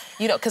much. Right.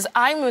 You know, because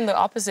I'm in the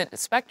opposite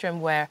spectrum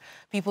where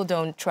people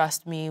don't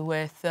trust me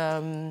with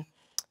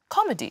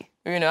comedy.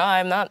 You know,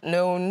 I'm not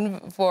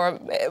known for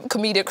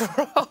comedic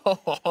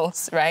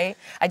roles, right?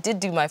 I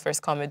did do my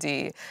first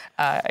comedy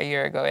a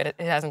year ago. It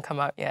hasn't come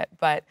out yet,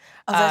 but...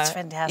 Oh, that's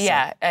fantastic.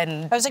 Yeah,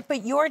 and... I was like,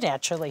 but you're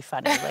naturally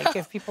funny. Like,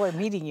 if people are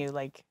meeting you,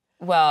 like...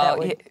 Well...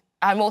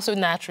 I'm also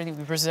naturally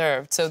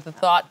reserved, so the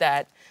thought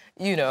that,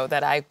 you know,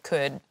 that I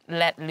could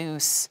let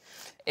loose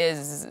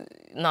is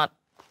not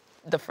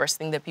the first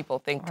thing that people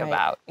think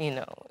about, you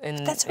know, in my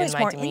demeanor. That's always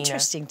more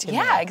interesting to me.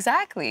 Yeah,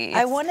 exactly.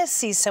 I want to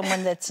see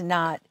someone that's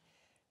not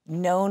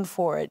known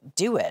for it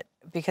do it,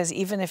 because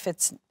even if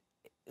it's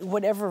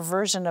whatever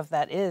version of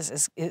that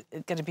is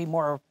going to be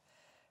more,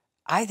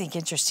 I think,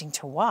 interesting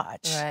to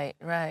watch. Right,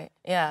 right.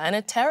 Yeah, and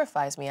it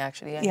terrifies me,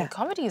 actually. I mean,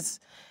 comedy is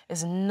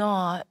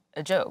not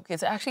a joke.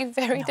 It's actually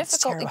very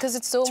difficult because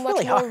it's so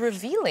much more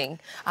revealing,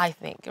 I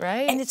think,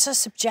 right? And it's so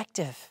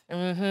subjective.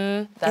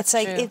 Mm-hmm. That's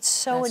true. It's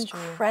so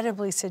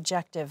incredibly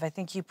subjective. I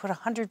think you put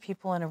 100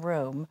 people in a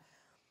room,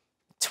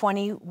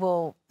 20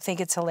 will think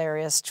it's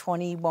hilarious,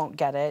 20 won't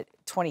get it,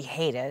 20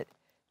 hate it,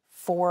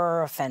 4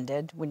 are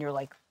offended when you're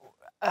like,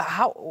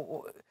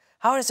 how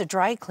is a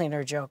dry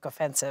cleaner joke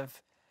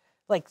offensive?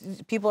 Like,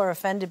 people are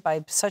offended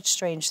by such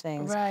strange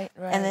things. Right,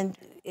 right. And then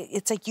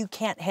it's like you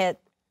can't hit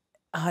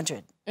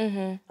 100.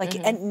 Like,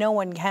 and no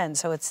one can.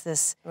 So it's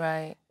this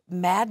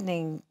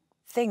maddening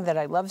thing that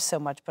I love so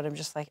much, but I'm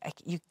just like,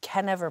 you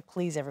can never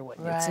please everyone.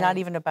 It's not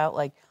even about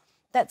like,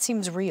 that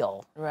seems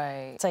real.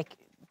 Right. It's like,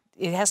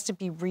 it has to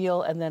be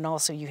real, and then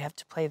also you have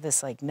to play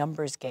this like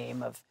numbers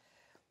game of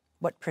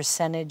what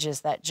percentage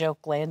is that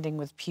joke landing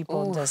with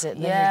people, and does it?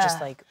 And then you're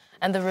just like...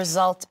 And the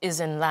result is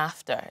in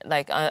laughter,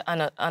 like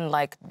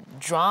unlike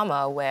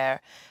drama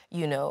where,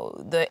 you know,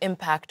 the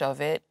impact of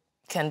it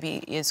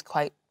is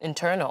quite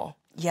internal.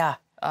 Yeah,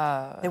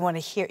 they want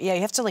to hear,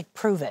 you have to like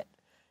prove it.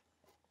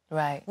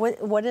 Right.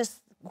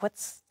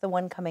 What's the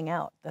one coming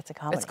out that's a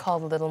comedy? It's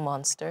called Little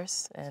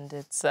Monsters, and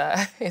it's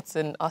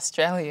an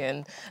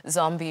Australian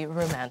zombie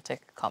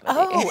romantic comedy.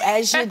 Oh,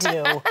 as you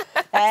do.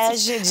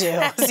 As you do.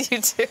 As you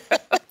do.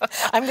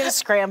 I'm going to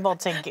scramble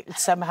to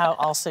somehow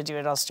also do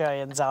an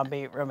Australian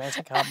zombie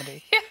romantic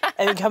comedy.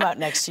 And then come out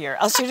next year.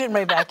 I'll shoot it in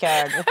my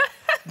backyard with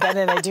Ben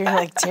and I doing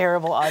like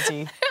terrible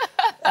Aussie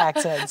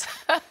accents.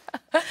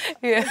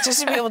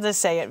 Just to be able to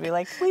say it and be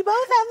like, we both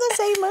have the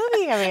same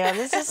movie. I mean,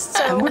 this is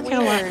so I'm working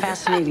on a lot of weird.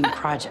 fascinating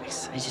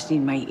projects. I just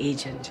need my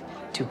agent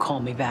to call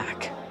me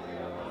back.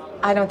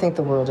 I don't think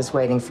the world is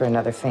waiting for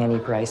another Fanny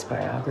Brice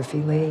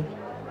biography, Lee.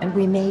 And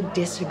we may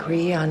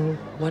disagree on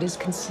what is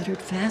considered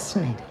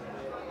fascinating.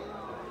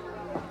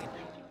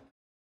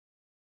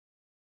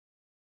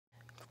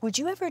 Would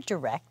you ever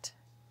direct?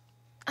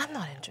 I'm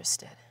not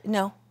interested.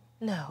 No?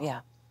 No.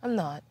 Yeah. I'm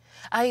not.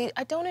 I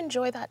don't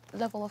enjoy that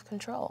level of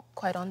control,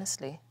 quite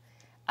honestly.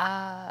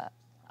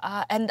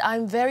 And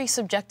I'm very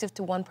subjective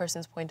to one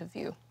person's point of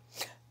view.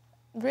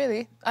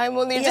 Really. I'm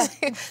only just...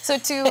 So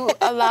to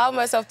allow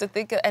myself to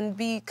think and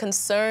be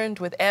concerned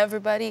with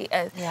everybody.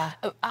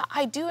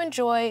 I do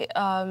enjoy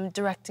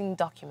directing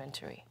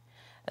documentary.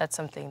 That's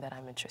something that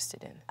I'm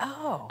interested in.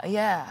 Oh.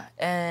 Yeah.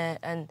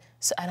 And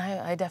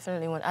I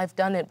definitely want... I've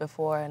done it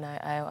before, and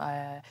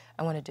I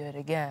want to do it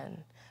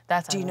again.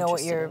 Do you know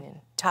what your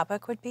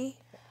topic would be?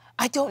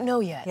 I don't know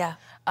yet. Yeah.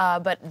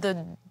 But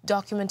the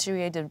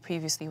documentary I did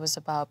previously was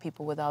about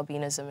people with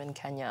albinism in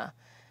Kenya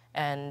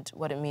and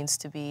what it means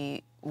to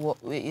be,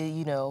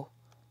 you know,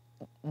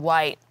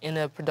 white in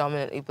a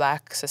predominantly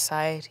black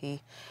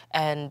society,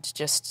 and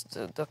just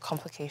the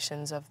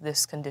complications of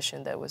this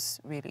condition that was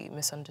really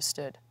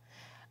misunderstood.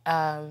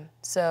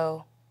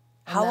 So...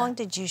 How long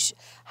did you...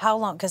 How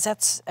long... Because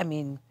that's... I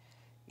mean,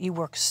 you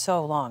work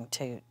so long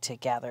to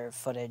gather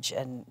footage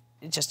and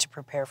just to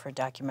prepare for a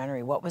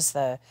documentary. What was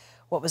the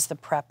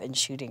prep and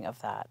shooting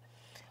of that?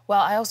 Well,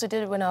 I also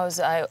did it when I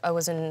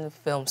was in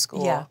film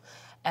school. Yeah.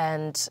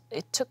 And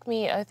it took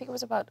me, I think it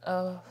was about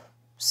a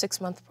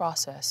 6-month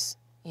process.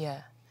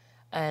 Yeah.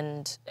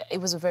 And it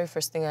was the very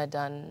first thing I'd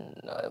done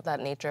of that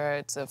nature.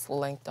 It's a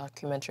full-length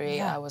documentary.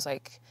 Yeah. I was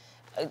like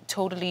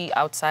totally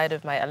outside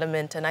of my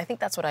element, and I think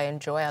that's what I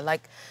enjoy. I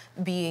like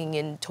being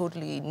in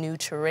totally new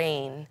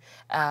terrain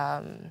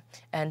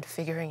and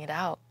figuring it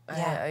out.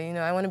 Yeah. You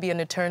know, I want to be an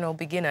eternal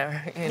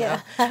beginner, you know.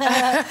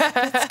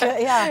 That's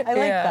good. Yeah, I like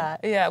that.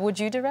 Yeah. Would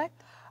you direct?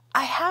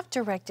 I have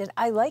directed.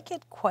 I like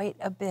it quite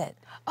a bit.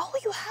 Oh,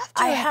 you have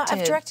directed?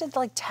 I've directed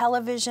like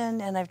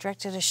television, and I've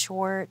directed a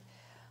short,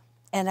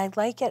 and I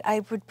like it.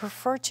 I would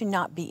prefer to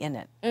not be in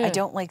it. I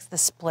don't like the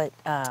split.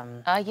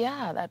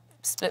 Yeah, that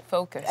split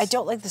focus. I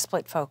don't like the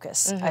split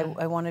focus.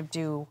 I want to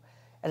do,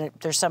 and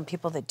there's some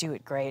people that do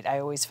it great. I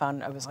always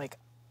found I was like,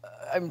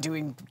 I'm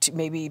doing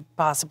maybe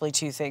possibly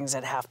 2 things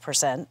at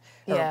 0.5%,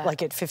 or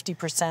like at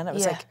 50%. I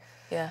was like,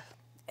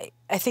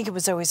 I think it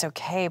was always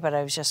okay, but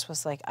I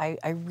was like,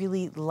 I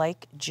really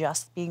like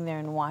just being there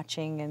and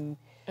watching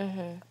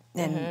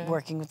and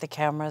working with the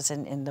cameras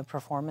and in the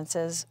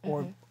performances,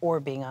 or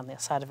being on the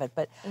side of it.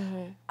 But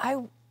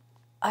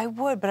I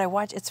would,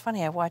 but it's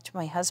funny, I watch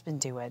my husband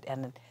do it,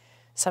 and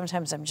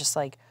sometimes I'm just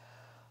like,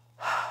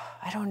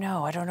 I don't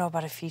know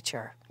about a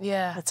feature.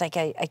 Yeah. It's like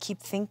I keep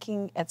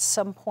thinking at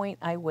some point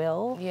I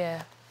will.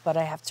 Yeah. But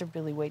I have to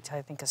really wait till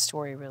I think a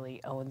story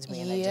really owns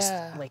me, and I just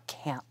like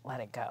can't let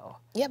it go.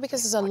 Yeah,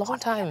 because it's a long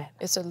time.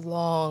 It's a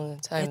long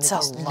time to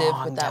just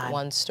live with that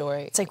one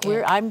story. It's like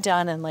I'm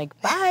done and like,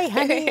 bye,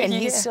 honey. And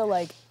he's still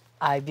like,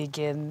 I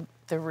begin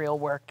the real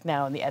work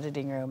now in the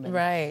editing room. And,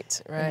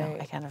 right. You know,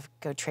 I kind of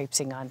go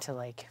traipsing on to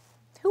like,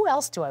 who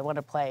else do I want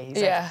to play?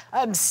 He's like,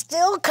 I'm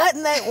still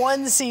cutting that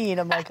one scene.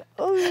 I'm like,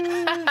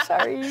 oh,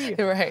 sorry.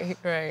 Right.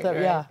 So,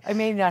 yeah, I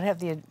may not have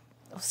the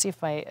we'll see if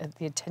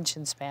the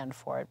attention span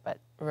for it, but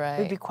right. it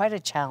would be quite a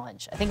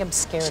challenge. I think I'm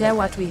scared. Share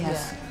what we have.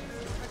 Yeah.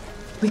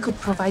 We could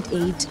provide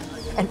aid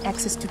and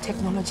access to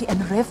technology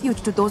and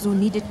refuge to those who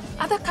need it.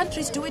 Other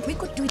countries do it. We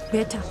could do it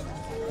better.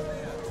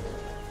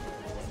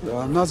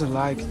 Well, not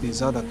like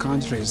these other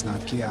countries,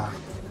 Nakia.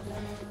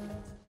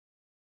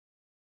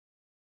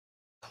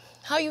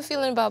 How are you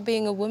feeling about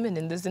being a woman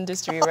in this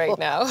industry right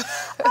now?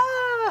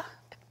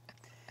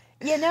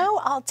 You know,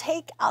 I'll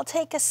take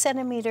a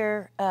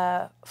centimeter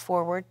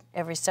forward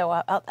every so.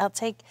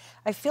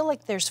 I feel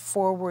like there's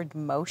forward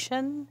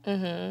motion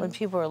when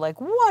people are like,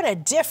 "What a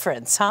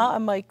difference, huh?"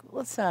 I'm like,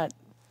 let's not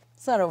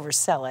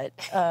oversell it.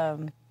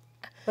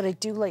 But I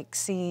do like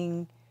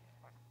seeing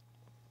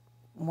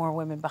more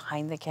women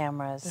behind the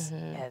cameras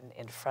and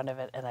in front of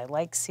it, and I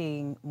like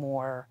seeing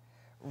more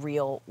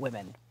real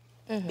women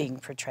being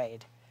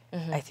portrayed.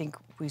 I think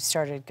we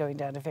started going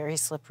down a very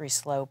slippery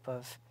slope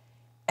of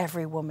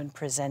every woman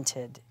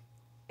presented,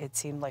 it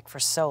seemed like for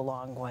so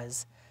long,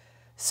 was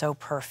so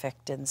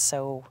perfect and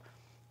so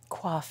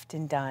coiffed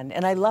and done.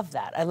 And I love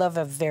that. I love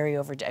a very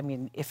I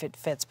mean, if it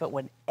fits, but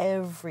when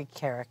every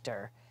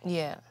character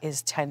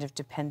is kind of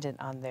dependent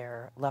on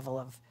their level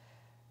of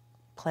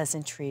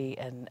pleasantry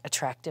and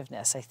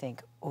attractiveness, I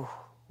think, ooh,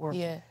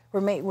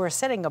 we're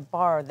setting a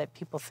bar that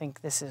people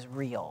think this is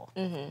real.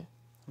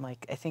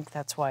 Like, I think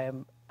that's why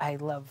I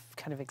love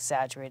kind of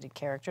exaggerated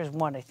characters.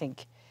 One, I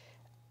think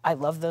I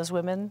love those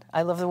women.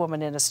 I love the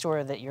woman in a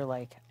store that you're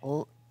like,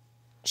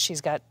 she's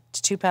got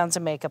 2 pounds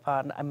of makeup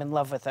on. I'm in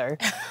love with her.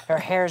 Her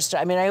hair's,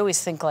 I mean, I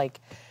always think like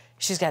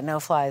she's got no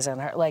flies on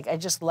her. Like, I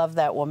just love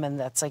that woman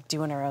that's like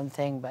doing her own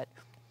thing. But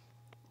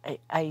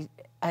I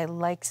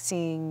like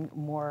seeing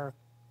more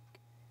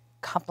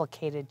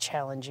complicated,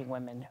 challenging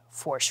women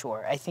for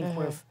sure. I think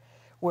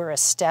we're a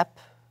step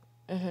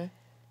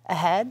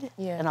ahead,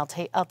 and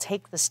I'll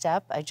take the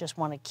step. I just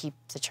want to keep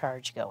the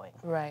charge going.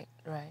 Right,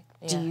 right.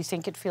 Yeah. Do you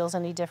think it feels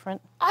any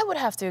different? I would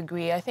have to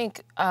agree. I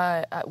think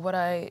what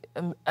I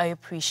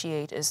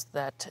appreciate is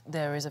that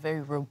there is a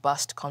very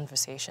robust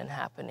conversation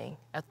happening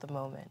at the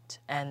moment,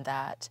 and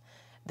that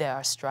there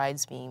are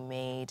strides being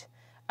made.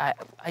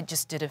 I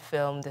just did a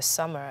film this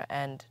summer,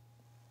 and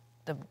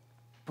the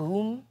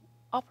boom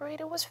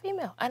operator was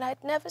female, and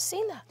I'd never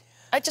seen that.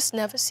 I just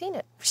never seen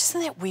it.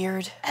 Isn't that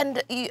weird?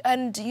 And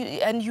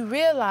you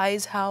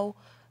realize how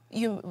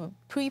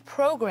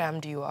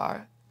pre-programmed you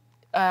are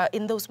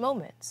in those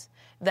moments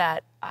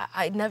that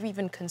I never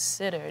even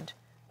considered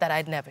that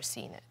I'd never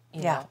seen it.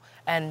 You know?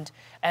 And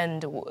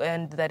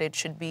that it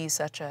should be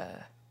such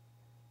a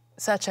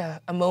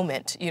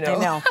moment. You know. I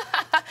know.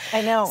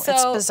 I know. So,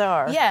 it's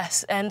bizarre.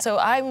 Yes, and so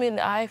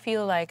I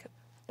feel like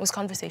this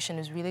conversation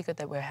is really good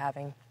that we're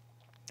having.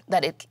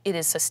 That it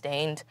is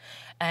sustained,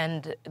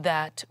 and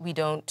that we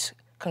don't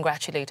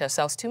congratulate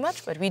ourselves too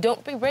much, but we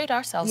don't berate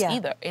ourselves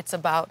either. It's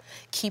about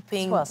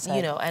keeping,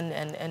 you know,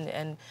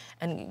 and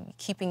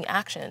keeping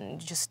action.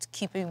 Just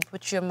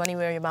put your money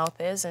where your mouth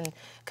is, and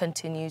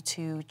continue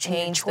to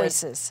change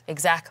choices.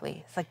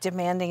 Exactly. It's like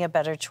demanding a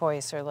better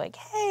choice, or like,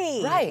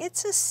 hey,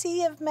 it's a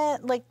sea of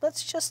men. Like,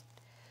 let's just.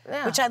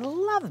 Yeah. Which I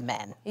love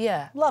men.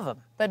 Yeah. Love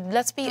them. But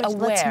let's be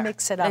aware. Let's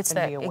mix it up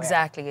and be aware.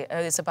 Exactly.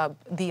 It's about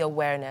the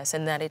awareness,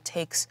 and that it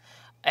takes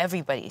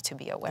everybody to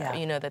be aware.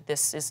 You know, that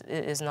this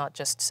is not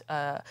just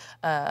a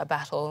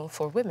battle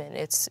for women.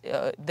 It's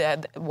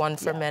one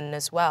for men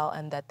as well,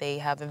 and that they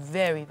have a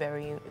very,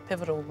 very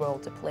pivotal role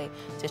to play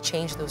to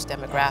change those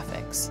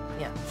demographics.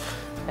 Yeah.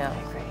 I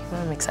agree.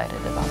 I'm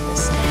excited about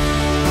this.